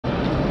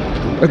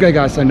Okay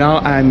guys, so now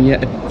I'm here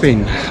at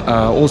Penn.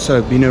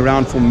 Also been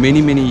around for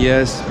many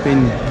years.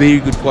 Penn, very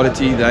good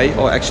quality. They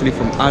are actually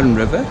from Iron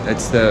River,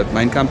 that's the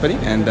main company,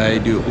 and they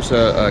do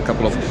also a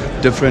couple of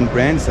different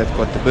brands. They've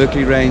got the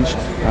Berkley range,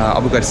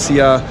 Abu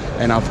Garcia,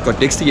 and I've got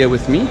Dexter here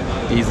with me.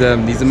 He's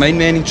the main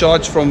man in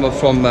charge from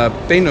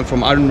Penn,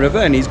 from Iron River,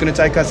 and he's going to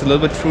take us a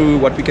little bit through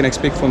what we can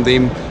expect from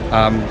them,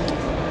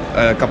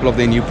 a couple of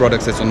their new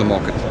products that's on the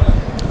market.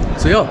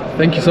 So yeah,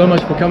 thank you so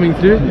much for coming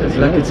through. It's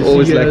lucky to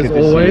see you as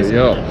always.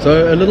 Yeah.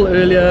 So a little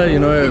earlier, you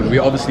know,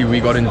 we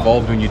got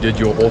involved when you did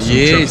your awesome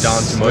trip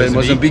down to Mozambique. It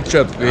was a big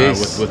trip,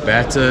 with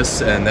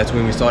Battis, and that's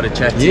when we started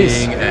chatting.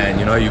 Yes. And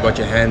you know, you got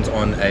your hands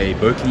on a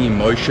Berkley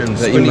Emotion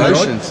Surf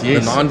Rod, the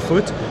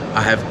 9-foot.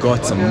 I have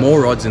got some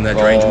more rods in that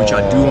range, which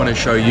I do want to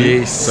show you.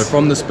 Yes. So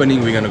from the spinning,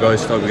 we're going to go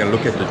start. We're going to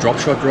look at the drop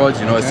shot rods.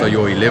 You know, so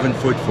your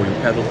 11-foot for your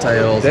paddle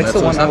tails. That's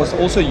the one I was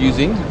also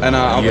using, and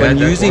I've been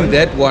using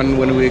that one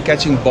when we were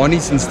catching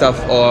bonnies and stuff.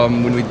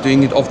 When we're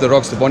doing it off the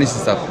rocks, the bonnies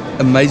and stuff.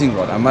 Amazing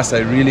rod, I must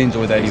say. Really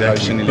enjoy that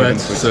Emotion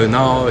 11-foot. So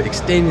now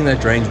extending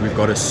that range, we've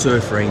got a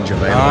surf range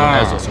available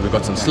as well. So we've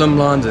got some slim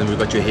lines and we've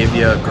got your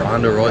heavier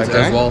grinder rods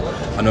as well.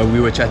 I know we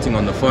were chatting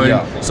on the phone,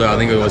 so I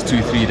think it was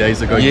 2-3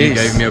 days ago. You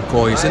gave me a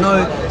call. You said,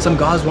 no, some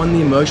guys won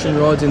the Emotion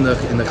rods in the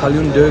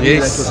Kalyun Derby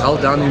that was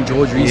held down in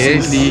George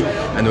recently,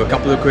 and there were a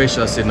couple of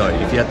questions. I said, no,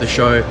 if you're at the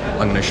show,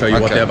 I'm going to show you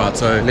what they're about.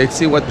 So let's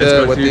see what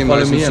the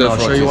Emotion me and I'll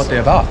show you what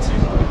they're about.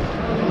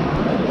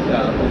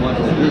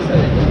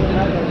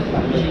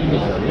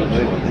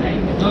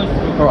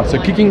 Alright,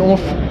 so kicking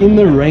off in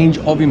the range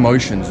of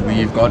Emotions,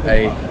 we've got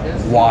a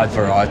wide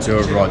variety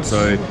of rods.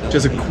 So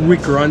just a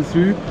quick run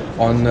through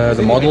on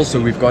the model. So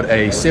we've got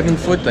a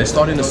 7-foot. They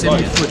start in a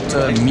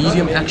 7-foot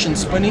medium action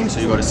spinning. So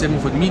you've got a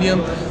 7-foot medium,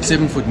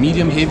 7-foot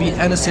medium heavy,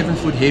 and a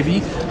 7-foot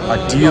heavy.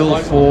 Ideal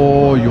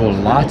for your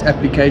light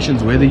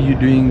applications, whether you're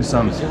doing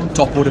some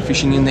top water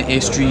fishing in the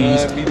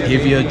estuaries,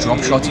 heavier drop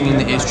shotting in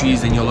the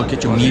estuaries, then you'll look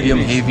at your medium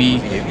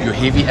heavy. Your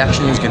heavy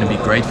action is going to be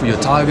great for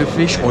your tiger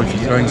fish, or if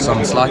you're throwing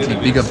some slightly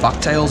bigger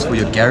bucktails for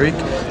your garrick,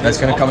 that's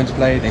going to come into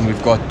play. Then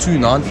we've got 2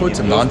 9-foots,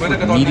 a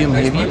 9-foot medium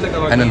heavy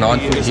and a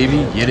 9-foot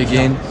heavy, yet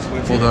again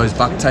for those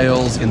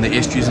bucktails in the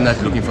estuaries and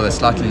that, looking for the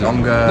slightly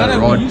longer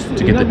rod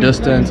to get the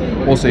distance.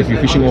 Also, if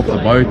you're fishing off the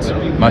boat,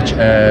 much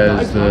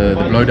as the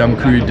Blowdown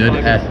crew did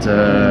at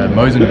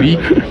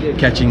Mozambique,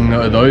 catching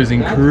those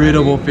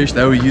incredible fish,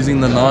 they were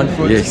using the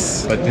 9-foot.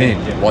 Yes. But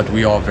then what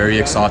we are very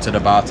excited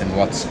about and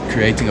what's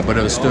creating a bit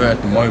of a stir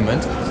at the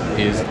moment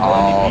is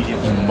our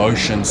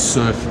Emotion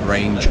Surf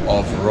range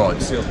of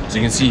rods. So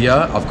you can see here,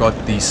 I've got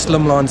the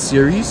Slimline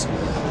series.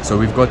 So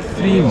we've got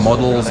 3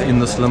 models in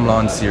the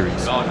Slimline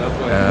series.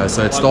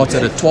 So it starts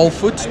at a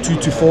 12-foot, 2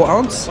 to 4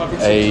 ounce,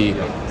 a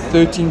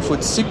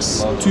 13-foot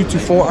 6, 2 to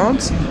 4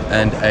 ounce,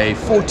 and a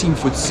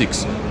 14-foot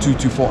 6, 2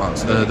 to 4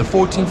 ounce. The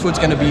 14-foot is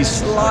going to be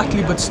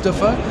slightly bit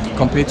stiffer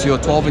compared to your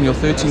 12 and your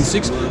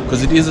 13-6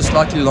 because it is a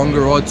slightly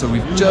longer rod, so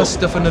we've just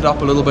stiffened it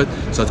up a little bit,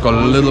 so it's got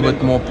a little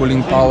bit more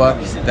pulling power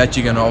that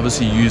you're going to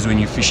obviously use when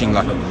you're fishing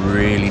like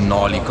really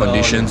gnarly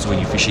conditions, when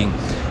you're fishing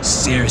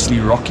seriously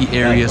rocky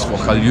areas for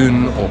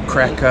Kalyun or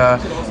Cracker,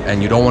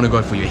 and you don't want to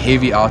go for your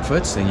heavy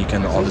outfits, then you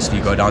can obviously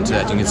go down to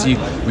that. You can see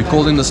we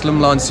call them the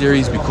Slimline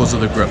series because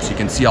of the grips. You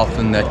can see how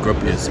thin that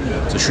grip is.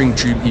 It's a shrink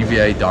tube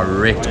EVA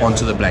direct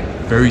onto the blank.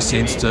 Very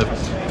sensitive,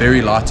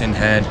 very light in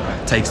hand,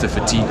 takes the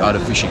fatigue out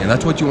of fishing. And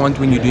that's what you want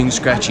when you're doing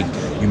scratching.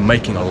 You're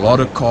making a lot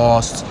of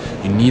casts.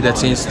 You need that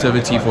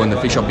sensitivity for when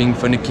the fish are being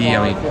finicky.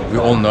 I mean, we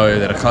all know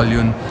that a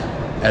Kalyun,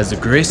 as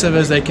aggressive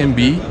as they can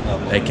be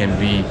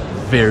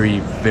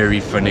very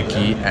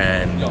finicky,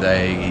 and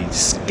they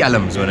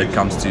scallums when it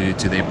comes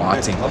to their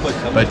biting.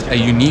 But a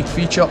unique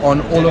feature on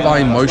all of our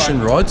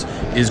Emotion rods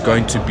is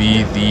going to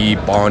be the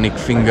bionic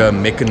finger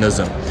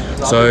mechanism.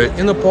 So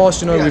in the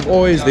past, you know,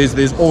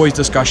 there's always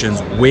discussions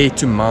where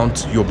to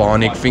mount your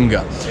bionic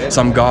finger.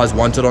 Some guys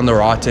want it on the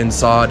right hand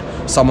side,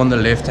 some on the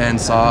left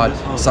hand side,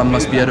 some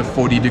must be at a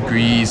 40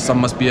 degrees, some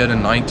must be at a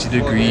 90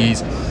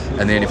 degrees.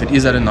 And then if it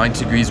is at a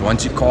 90 degrees,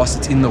 once you cast,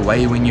 it's in the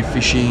way when you're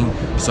fishing.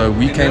 So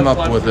we came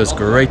up with this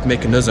great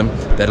mechanism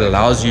that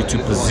allows you to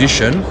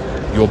position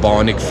your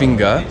bionic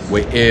finger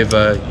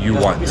wherever you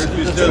want.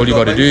 So all you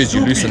got to do is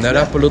you loosen that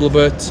up a little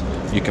bit,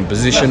 you can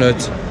position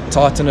it,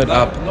 tighten it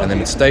up, and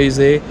then it stays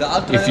there.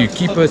 If you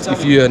keep it,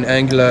 if you're an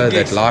angler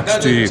that likes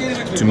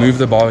to move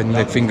the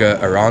bionic finger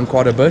around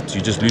quite a bit, you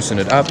just loosen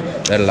it up.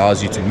 That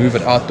allows you to move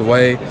it out the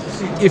way.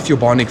 If your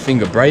bionic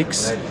finger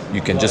breaks,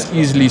 you can just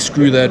easily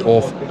screw that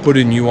off, put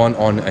a new one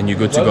on, and you're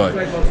good to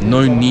go.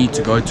 No need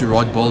to go to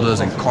rod builders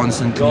and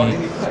constantly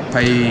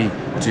pay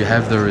to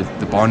have the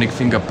bionic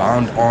finger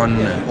bound on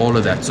and all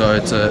of that. So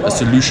it's a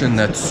solution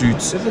that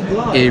suits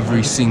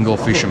every single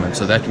fisherman.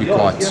 So that we're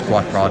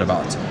quite proud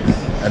about.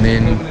 And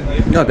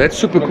then, no, that's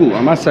super cool.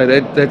 I must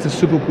say that's a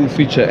super cool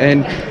feature.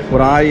 And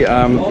what I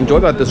enjoy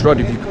about this rod,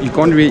 you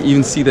can't really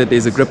even see that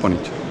there's a grip on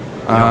it.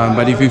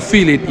 But if you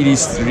feel it,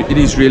 it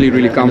is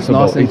really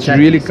comfortable. nice and It's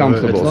chatty, really so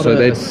comfortable. it's So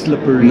not a that's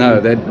slippery- No,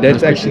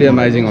 that's actually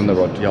amazing on the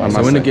rod. I Yeah, so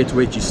must when say. it gets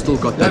wet, you still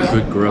got that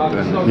good grip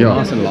and Yeah.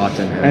 nice and light.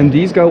 And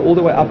these go all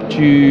the way up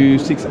to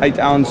 6-8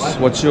 ounce.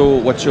 What's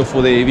your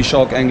for the heavy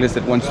shark anglers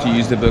that wants to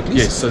use the Berkleys?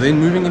 Yes, so then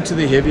moving into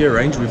the heavier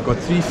range, we've got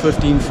 3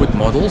 15-foot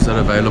models that are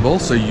available.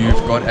 So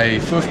you've got a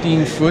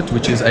 15-foot,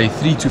 which is a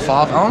 3 to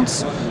 5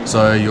 ounce.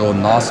 So your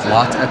nice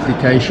light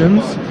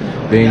applications.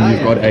 Then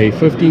you've got a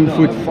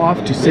 15-foot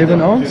 5 to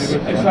 7 ounce,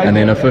 and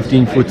then a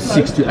 15-foot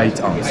 6 to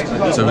 8 ounce.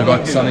 So we've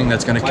got something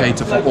that's going to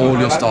cater for all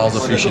your styles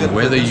of fishing.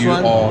 Whether you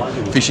are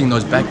fishing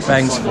those back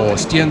bangs for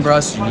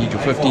steenbras, you need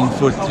your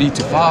 15-foot 3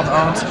 to 5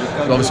 ounce.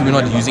 But obviously,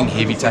 we're not using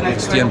heavy tackle for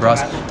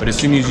steenbras, but as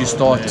soon as you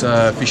start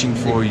fishing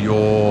for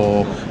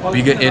your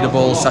bigger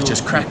edibles, such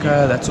as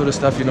cracker, that sort of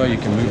stuff, you know, you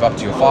can move up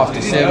to your 5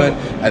 to 7,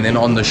 and then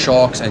on the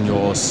sharks and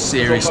your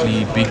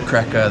seriously big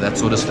cracker, that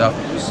sort of stuff,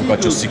 we've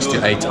got your 6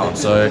 to 8 ounce.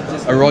 So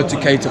a rod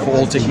to cater for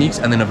all techniques,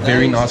 and then a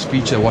very nice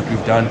feature what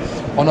we've done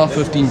on our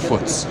 15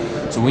 foots.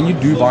 So when you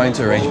do buy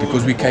into a range,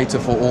 because we cater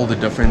for all the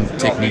different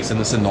techniques and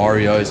the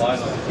scenarios,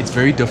 it's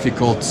very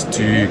difficult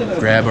to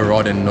grab a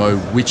rod and know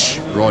which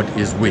rod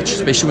is which,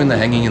 especially when they're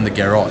hanging in the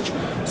garage.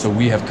 So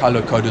we have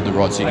color coded the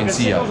rod, so you can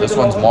see here, this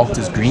one's marked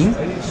as green,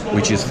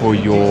 which is for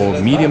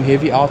your medium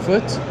heavy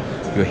outfit.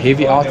 Your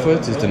heavy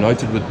outfit is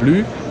denoted with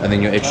blue, and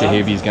then your extra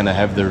heavy is going to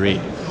have the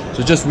red.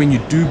 So just when you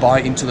do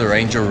buy into the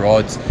range of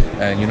rods,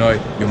 and you know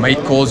your mate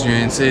calls you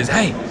and says,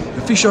 hey,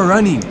 the fish are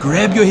running,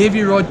 grab your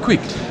heavy rod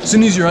quick. As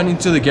soon as you run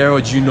into the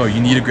garage, you know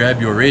you need to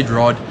grab your red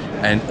rod,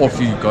 and off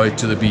you go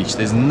to the beach.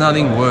 There's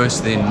nothing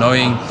worse than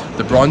knowing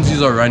the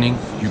bronzies are running,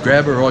 you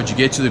grab a rod, you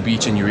get to the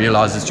beach and you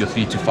realize it's your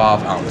 3 to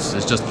 5 ounce.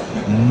 There's just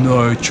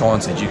no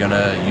chance that you're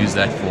gonna use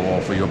that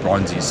for your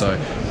bronzies. So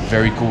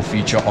very cool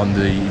feature on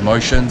the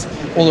Emotions.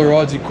 All the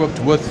rods equipped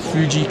with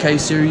Fuji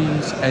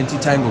K-Series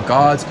anti-tangle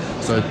guards,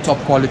 so top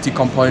quality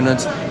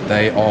components.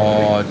 They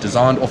are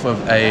designed off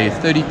of a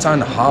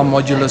 30-ton high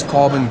modulus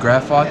carbon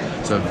graphite,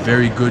 so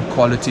very good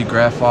quality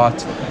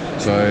graphite.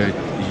 So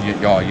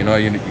yeah, you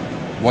know,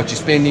 what you're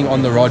spending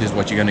on the rod is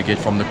what you're going to get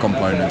from the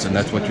components, and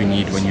that's what we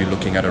need when you're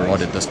looking at a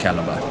rod at this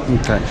caliber.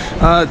 Okay.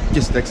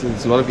 Yes, excellent.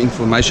 There's a lot of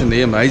information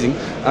there. Amazing.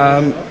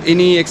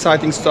 Any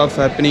exciting stuff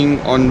happening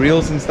on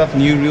reels and stuff?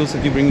 New reels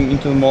that you're bringing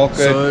into the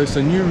market? So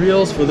new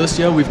reels for this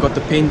year, we've got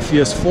the Pen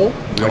Fierce 4.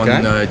 We're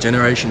Okay. on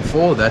generation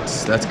 4.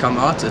 That's come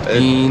out. It's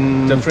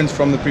been Difference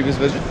from the previous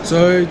version?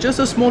 So just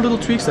a small little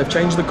tweaks. They've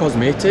changed the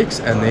cosmetics,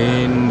 and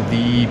then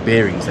the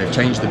bearings. They've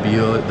changed the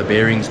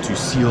bearings to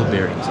seal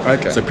bearings.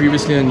 Okay. So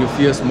previously on your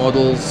Fierce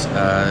models,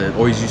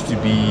 always used to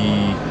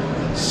be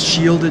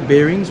shielded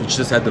bearings, which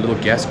just had the little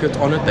gasket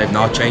on it. They've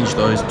now changed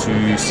those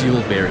to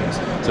sealed bearings.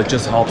 So it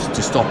just helps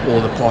to stop all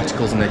the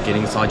particles and that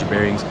getting inside your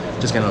bearings.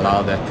 Just going to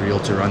allow that reel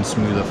to run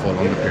smoother for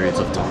longer periods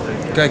of time.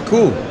 Okay,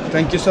 cool.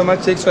 Thank you so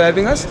much, Tex, for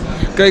having us.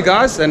 Okay,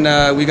 guys, and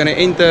we're going to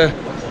enter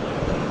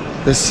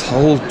this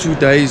whole 2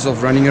 days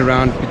of running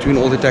around between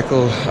all the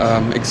tackle,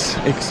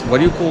 what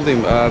do you call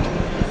them?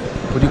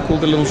 What do you call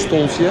the little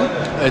stalls here?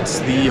 It's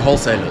the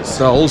wholesalers.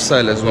 The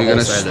wholesalers. We're going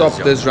to stop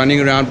this running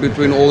around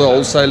between all the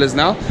wholesalers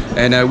now.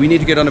 And we need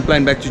to get on a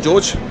plane back to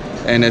George.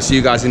 And see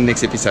you guys in the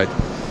next episode.